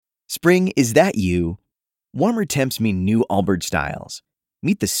Spring, is that you? Warmer temps mean new Allbirds styles.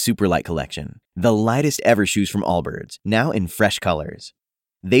 Meet the Superlight Collection, the lightest ever shoes from Allbirds, now in fresh colors.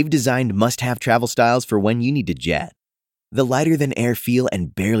 They've designed must-have travel styles for when you need to jet. The lighter-than-air feel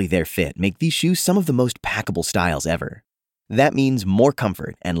and barely-there fit make these shoes some of the most packable styles ever. That means more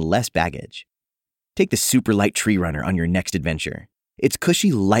comfort and less baggage. Take the Superlight Tree Runner on your next adventure. Its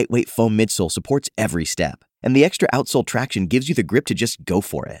cushy, lightweight foam midsole supports every step, and the extra outsole traction gives you the grip to just go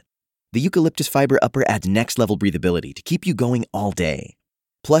for it. The eucalyptus fiber upper adds next-level breathability to keep you going all day.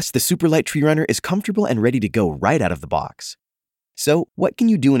 Plus, the Superlight Tree Runner is comfortable and ready to go right out of the box. So, what can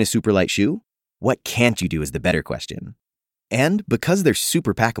you do in a Superlight shoe? What can't you do is the better question. And because they're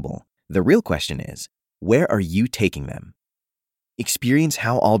super packable, the real question is, where are you taking them? Experience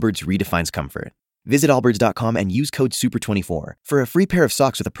how Allbirds redefines comfort. Visit allbirds.com and use code SUPER24 for a free pair of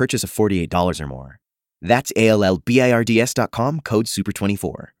socks with a purchase of $48 or more. That's ALLBIRDS.com, code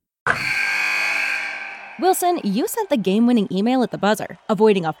SUPER24. Wilson, you sent the game-winning email at the buzzer,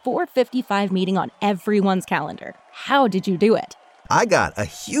 avoiding a 4:55 meeting on everyone's calendar. How did you do it? I got a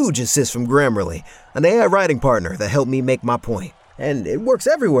huge assist from Grammarly, an AI writing partner that helped me make my point. And it works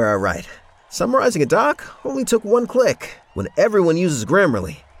everywhere I write. Summarizing a doc only took one click. When everyone uses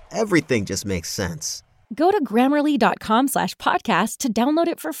Grammarly, everything just makes sense. Go to Grammarly.com/podcast to download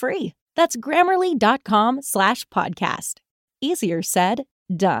it for free. That's Grammarly.com/podcast. Easier said,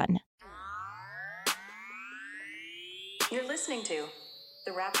 done. You're listening to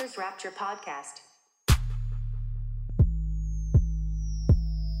the Raptors Rapture podcast.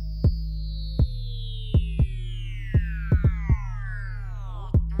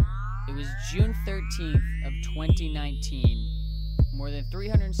 It was June 13th of 2019, more than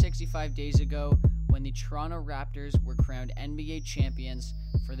 365 days ago, when the Toronto Raptors were crowned NBA champions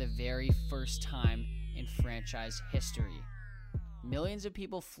for the very first time in franchise history. Millions of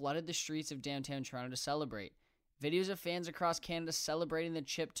people flooded the streets of downtown Toronto to celebrate. Videos of fans across Canada celebrating the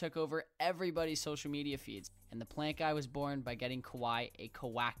chip took over everybody's social media feeds, and the plant guy was born by getting Kawhi a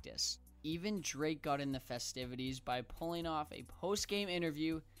coactus. Even Drake got in the festivities by pulling off a post-game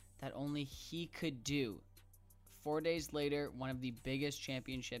interview that only he could do. 4 days later, one of the biggest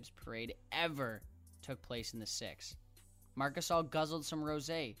championships parade ever took place in the Six. Marc Gasol guzzled some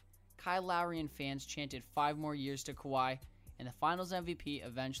rosé. Kyle Lowry and fans chanted 5 more years to Kawhi, and the Finals MVP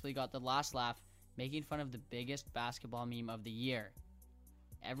eventually got the last laugh, making fun of the biggest basketball meme of the year.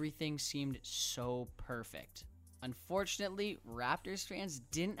 Everything seemed so perfect. Unfortunately, Raptors fans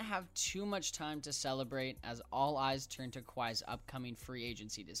didn't have too much time to celebrate as all eyes turned to Kawhi's upcoming free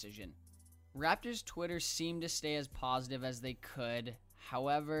agency decision. Raptors Twitter seemed to stay as positive as they could.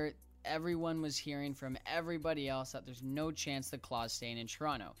 However, everyone was hearing from everybody else that there's no chance the Claw's staying in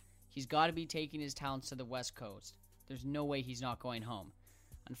Toronto. He's got to be taking his talents to the West Coast. There's no way he's not going home.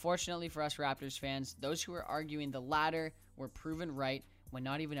 Unfortunately for us Raptors fans, those who were arguing the latter were proven right when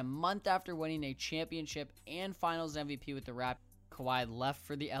not even a month after winning a championship and Finals MVP with the Raptors, Kawhi left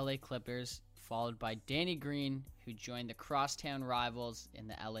for the LA Clippers, followed by Danny Green, who joined the crosstown rivals in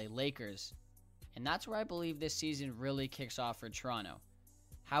the LA Lakers. And that's where I believe this season really kicks off for Toronto.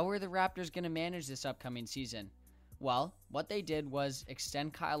 How are the Raptors going to manage this upcoming season? Well, what they did was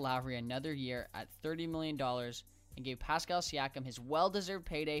extend Kyle Lowry another year at $30 million and gave Pascal Siakam his well-deserved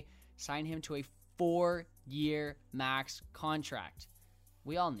payday, signed him to a 4-year max contract.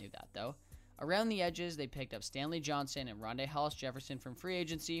 We all knew that, though. Around the edges, they picked up Stanley Johnson and Rondae Hollis-Jefferson from free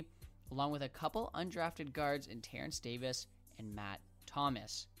agency, along with a couple undrafted guards in Terrence Davis and Matt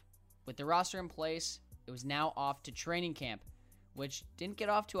Thomas. With the roster in place, it was now off to training camp, which didn't get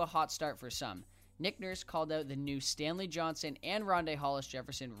off to a hot start for some. Nick Nurse called out the new Stanley Johnson and Rondae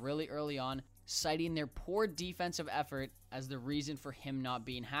Hollis-Jefferson really early on, citing their poor defensive effort as the reason for him not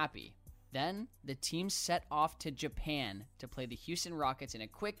being happy. Then, the team set off to Japan to play the Houston Rockets in a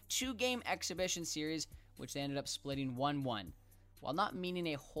quick 2-game exhibition series, which they ended up splitting 1-1. While not meaning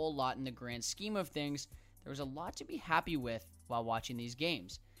a whole lot in the grand scheme of things, there was a lot to be happy with while watching these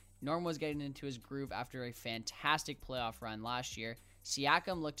games. Norm was getting into his groove after a fantastic playoff run last year.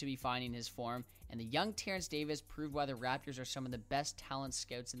 Siakam looked to be finding his form, and the young Terrence Davis proved why the Raptors are some of the best talent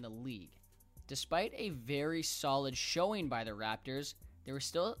scouts in the league. Despite a very solid showing by the Raptors, there were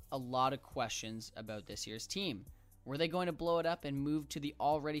still a lot of questions about this year's team. Were they going to blow it up and move to the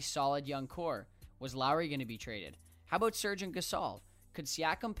already solid young core? Was Lowry going to be traded? How about Serge and Gasol? Could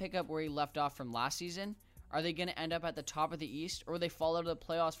Siakam pick up where he left off from last season? Are they going to end up at the top of the East, or will they fall out of the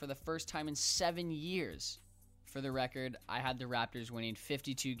playoffs for the first time in 7 years? For the record, I had the Raptors winning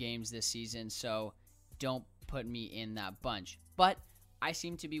 52 games this season, so don't put me in that bunch. But I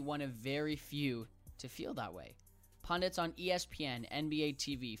seem to be one of very few to feel that way. pundits on ESPN, NBA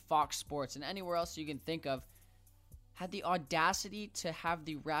TV, Fox Sports, and anywhere else you can think of had the audacity to have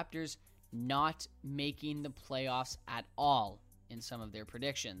the Raptors not making the playoffs at all in some of their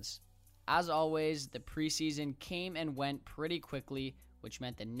predictions. As always, the preseason came and went pretty quickly, which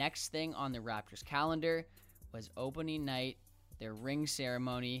meant the next thing on the Raptors calendar was opening night, their ring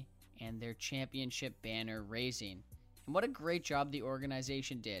ceremony, and their championship banner raising. And what a great job the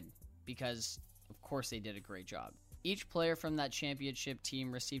organization did, because of course they did a great job. Each player from that championship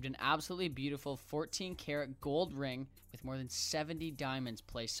team received an absolutely beautiful 14-karat gold ring with more than 70 diamonds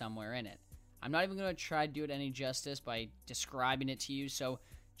placed somewhere in it. I'm not even going to try to do it any justice by describing it to you, so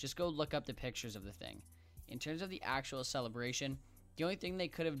just go look up the pictures of the thing. In terms of the actual celebration, the only thing they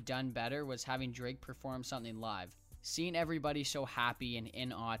could have done better was having Drake perform something live. Seeing everybody so happy and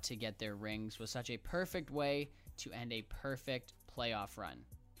in awe to get their rings was such a perfect way to end a perfect playoff run.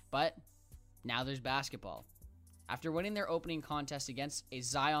 But now there's basketball. After winning their opening contest against a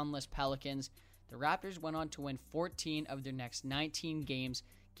Zion-less Pelicans, the Raptors went on to win 14 of their next 19 games,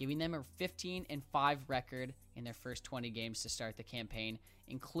 giving them a 15-5 record in their first 20 games to start the campaign,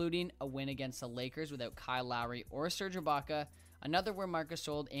 including a win against the Lakers without Kyle Lowry or Serge Ibaka, another where Marc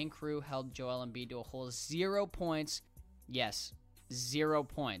Gasol and crew held Joel Embiid to a whole 0 points. Yes, 0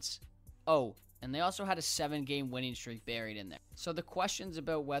 points. Oh, and they also had a 7-game winning streak buried in there. So the questions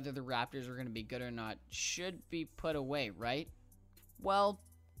about whether the Raptors are going to be good or not should be put away, right? Well,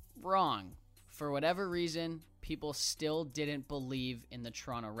 wrong. For whatever reason, people still didn't believe in the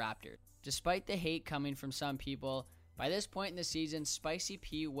Toronto Raptors. Despite the hate coming from some people, by this point in the season, Spicy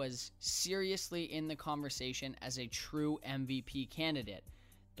P was seriously in the conversation as a true MVP candidate.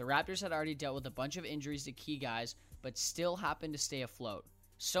 The Raptors had already dealt with a bunch of injuries to key guys, but still happened to stay afloat.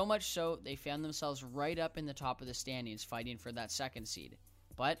 So much so, they found themselves right up in the top of the standings fighting for that second seed.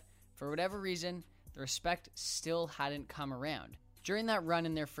 But, for whatever reason, the respect still hadn't come around. During that run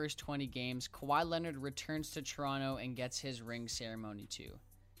in their first 20 games, Kawhi Leonard returns to Toronto and gets his ring ceremony too.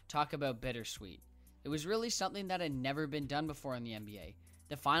 Talk about bittersweet. It was really something that had never been done before in the NBA.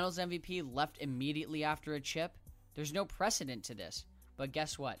 The Finals MVP left immediately after a chip. There's no precedent to this. But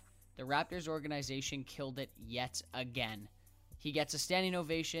guess what? The Raptors organization killed it yet again. He gets a standing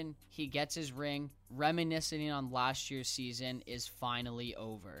ovation, he gets his ring, reminiscing on last year's season is finally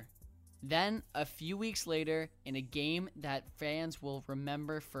over. Then, a few weeks later, in a game that fans will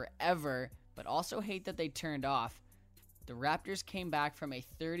remember forever, but also hate that they turned off, the Raptors came back from a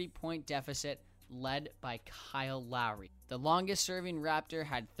 30-point deficit led by Kyle Lowry. The longest-serving Raptor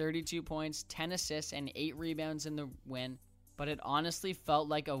had 32 points, 10 assists, and 8 rebounds in the win, but it honestly felt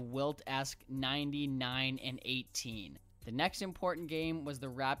like a Wilt-esque 99-18. The next important game was the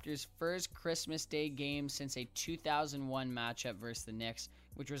Raptors' first Christmas Day game since a 2001 matchup versus the Knicks,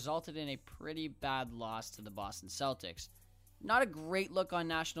 which resulted in a pretty bad loss to the Boston Celtics. Not a great look on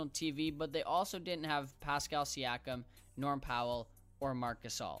national TV, but they also didn't have Pascal Siakam, Norm Powell, or Marc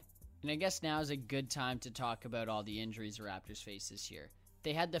Gasol. And I guess now is a good time to talk about all the injuries the Raptors faced this year.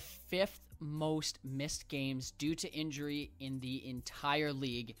 They had the 5th most missed games due to injury in the entire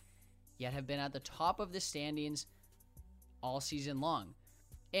league, yet have been at the top of the standings all season long.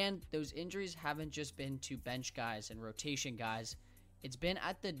 And those injuries haven't just been to bench guys and rotation guys. It's been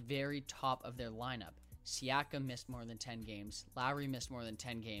at the very top of their lineup. Siakam missed more than 10 games. Lowry missed more than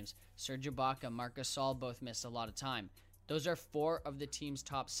 10 games. Serge Ibaka, Marc Gasol both missed a lot of time. Those are 4 of the team's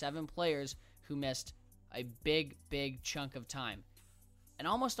top 7 players who missed a big chunk of time. And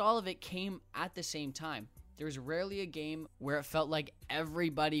almost all of it came at the same time. There was rarely a game where it felt like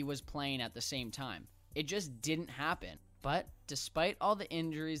everybody was playing at the same time. It just didn't happen. But despite all the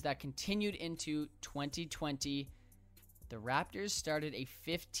injuries that continued into 2020, the Raptors started a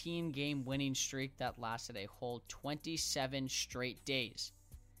 15-game winning streak that lasted a whole 27 straight days.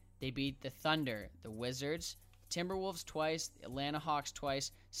 They beat the Thunder, the Wizards, the Timberwolves twice, the Atlanta Hawks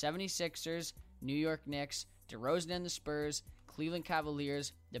twice, 76ers, New York Knicks, DeRozan and the Spurs, Cleveland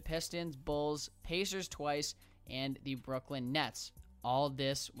Cavaliers, the Pistons, Bulls, Pacers twice, and the Brooklyn Nets. All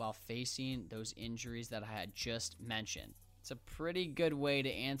this while facing those injuries that I had just mentioned. It's a pretty good way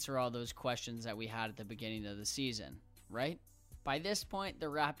to answer all those questions that we had at the beginning of the season, right? By this point, the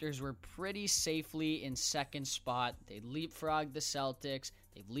Raptors were pretty safely in second spot. They leapfrogged the Celtics,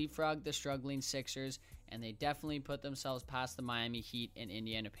 they've leapfrogged the struggling Sixers, and they definitely put themselves past the Miami Heat and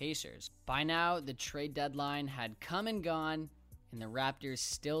Indiana Pacers. By now, the trade deadline had come and gone, and the Raptors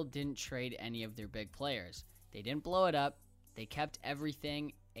still didn't trade any of their big players. They didn't blow it up. They kept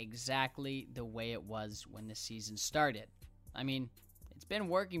everything exactly the way it was when the season started. I mean, it's been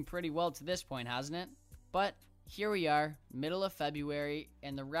working pretty well to this point, hasn't it? But here we are, middle of February,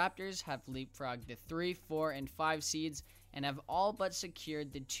 and the Raptors have leapfrogged the 3, 4, and 5 seeds and have all but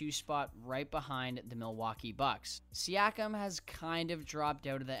secured the 2 spot right behind the Milwaukee Bucks. Siakam has kind of dropped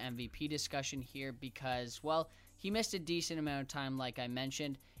out of the MVP discussion here because, well, he missed a decent amount of time like I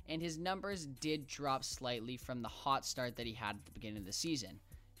mentioned, and his numbers did drop slightly from the hot start that he had at the beginning of the season.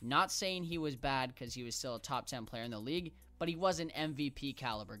 Not saying he was bad because he was still a top 10 player in the league, but he was an MVP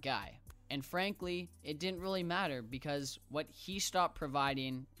caliber guy. And frankly, it didn't really matter because what he stopped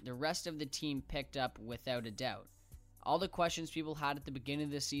providing, the rest of the team picked up without a doubt. All the questions people had at the beginning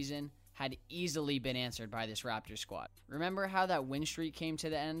of the season had easily been answered by this Raptors squad. Remember how that win streak came to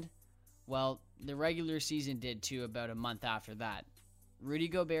the end? Well, the regular season did too about a month after that. Rudy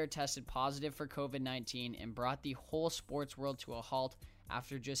Gobert tested positive for COVID-19 and brought the whole sports world to a halt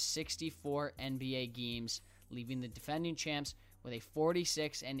after just 64 NBA games, leaving the defending champs with a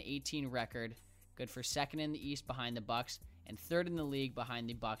 46-18 record, good for second in the East behind the Bucks and third in the league behind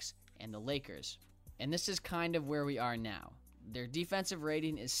the Bucks and the Lakers. And this is kind of where we are now. Their defensive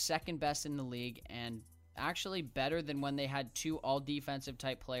rating is second best in the league and actually better than when they had 2 all-defensive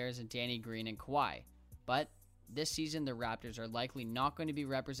type players in Danny Green and Kawhi. But this season, the Raptors are likely not going to be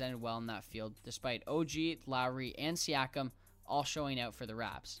represented well in that field, despite OG, Lowry, and Siakam all showing out for the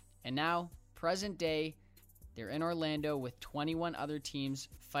Raps. And now, present day, they're in Orlando with 21 other teams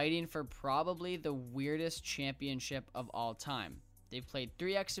fighting for probably the weirdest championship of all time. They've played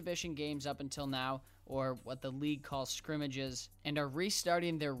 3 exhibition games up until now, or what the league calls scrimmages, and are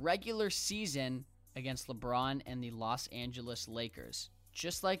restarting their regular season against LeBron and the Los Angeles Lakers.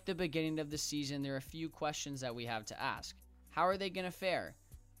 Just like the beginning of the season, there are a few questions that we have to ask. How are they going to fare?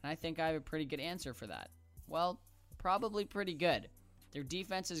 And I think I have a pretty good answer for that. Well, probably pretty good. Their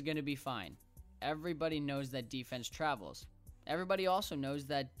defense is going to be fine. Everybody knows that defense travels. Everybody also knows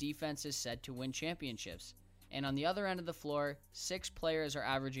that defense is set to win championships. And on the other end of the floor, 6 players are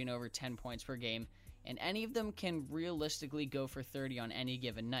averaging over 10 points per game, and any of them can realistically go for 30 on any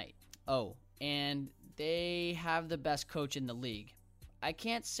given night. Oh, and they have the best coach in the league. I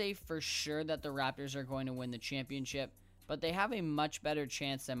can't say for sure that the Raptors are going to win the championship, but they have a much better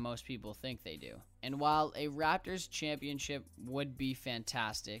chance than most people think they do. And while a Raptors championship would be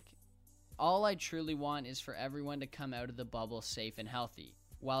fantastic, all I truly want is for everyone to come out of the bubble safe and healthy.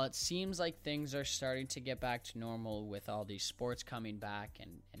 While it seems like things are starting to get back to normal with all these sports coming back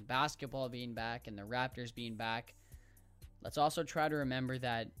and basketball being back and the Raptors being back, let's also try to remember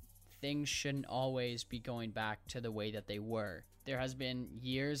that things shouldn't always be going back to the way that they were. There has been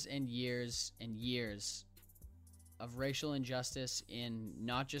years and years and years of racial injustice in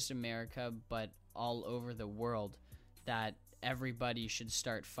not just America, but all over the world that everybody should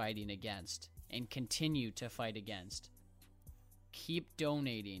start fighting against and continue to fight against. Keep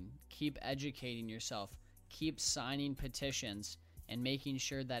donating, keep educating yourself, keep signing petitions, and making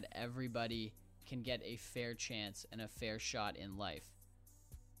sure that everybody can get a fair chance and a fair shot in life.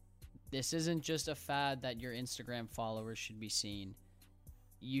 This isn't just a fad that your Instagram followers should be seeing.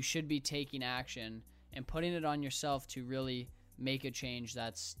 You should be taking action and putting it on yourself to really make a change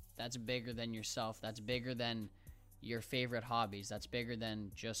that's bigger than yourself, that's bigger than your favorite hobbies, that's bigger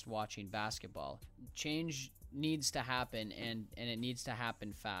than just watching basketball. Change needs to happen, and it needs to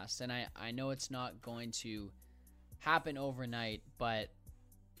happen fast. And I know it's not going to happen overnight, but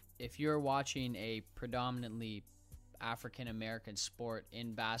if you're watching a predominantly African American sport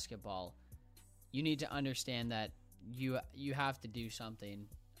in basketball, you need to understand that you have to do something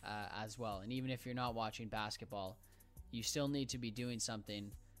as well. And even if you're not watching basketball, you still need to be doing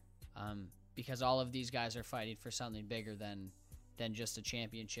something, because all of these guys are fighting for something bigger than just a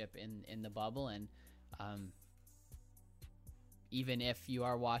championship in the bubble. And even if you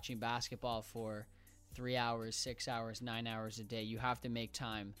are watching basketball for 3 hours, 6 hours, 9 hours a day, you have to make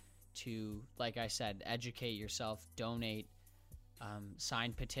time to, like I said, educate yourself, donate,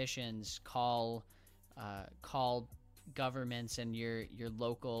 sign petitions, call governments and your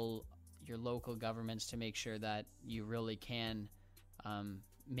local governments to make sure that you really can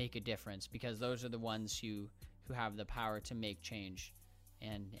make a difference, because those are the ones who have the power to make change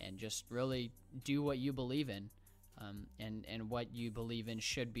and just really do what you believe in. And what you believe in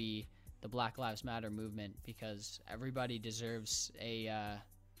should be the Black Lives Matter movement, because everybody deserves a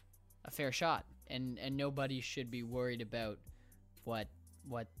fair shot, and nobody should be worried about what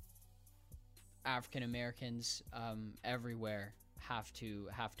African Americans everywhere have to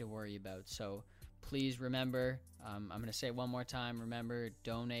worry about. So please remember, I'm going to say it one more time, remember,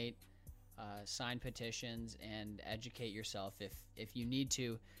 donate, sign petitions, and educate yourself if you need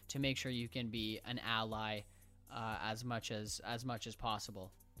to make sure you can be an ally as much as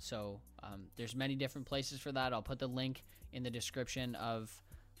possible. So there's many different places for that. I'll put the link in the description of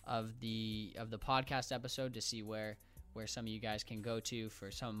the podcast episode to see where some of you guys can go to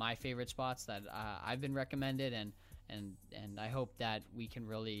for some of my favorite spots that I've been recommended, and I hope that we can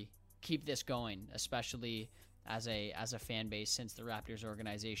really keep this going, especially as a fan base, since the Raptors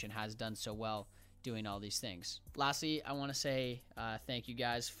organization has done so well doing all these things. Lastly, I want to say thank you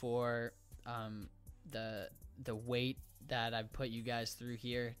guys for the wait that I've put you guys through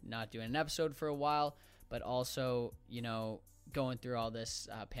here, not doing an episode for a while, but also, going through all this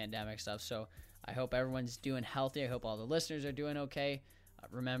pandemic stuff. So I hope everyone's doing healthy. I hope all the listeners are doing okay.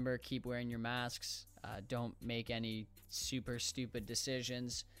 Remember, keep wearing your masks. Don't make any super stupid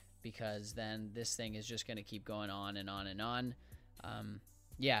decisions, because then this thing is just going to keep going on and on and on.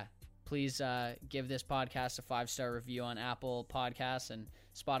 Please give this podcast a 5-star review on Apple Podcasts and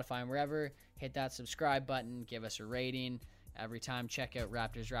Spotify and wherever. Hit that subscribe button. Give us a rating. Every time, check out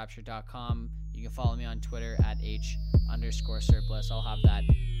RaptorsRapture.com. You can follow me on Twitter at H_surplus. I'll have that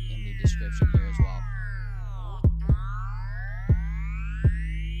in the description here as well.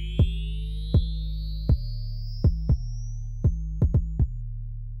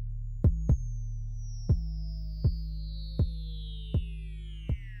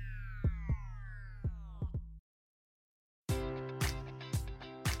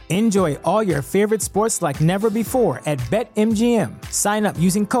 Enjoy all your favorite sports like never before at BetMGM. Sign up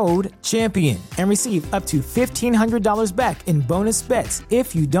using code CHAMPION and receive up to $1,500 back in bonus bets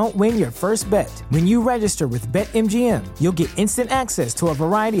if you don't win your first bet. When you register with BetMGM, you'll get instant access to a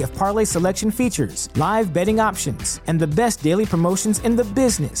variety of parlay selection features, live betting options, and the best daily promotions in the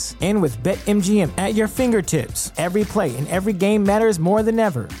business. And with BetMGM at your fingertips, every play and every game matters more than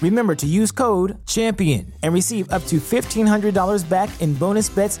ever. Remember to use code CHAMPION and receive up to $1,500 back in bonus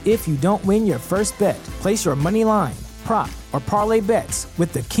bets if you don't win your first bet. Place your money line, prop, or parlay bets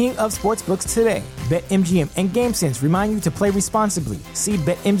with the king of sportsbooks today. BetMGM and GameSense remind you to play responsibly. See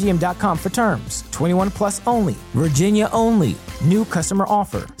BetMGM.com for terms. 21 plus only. Virginia only. New customer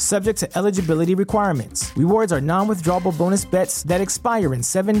offer. Subject to eligibility requirements. Rewards are non-withdrawable bonus bets that expire in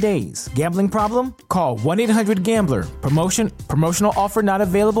 7 days. Gambling problem? Call 1-800-GAMBLER. Promotional offer not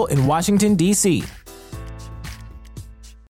available in Washington, D.C.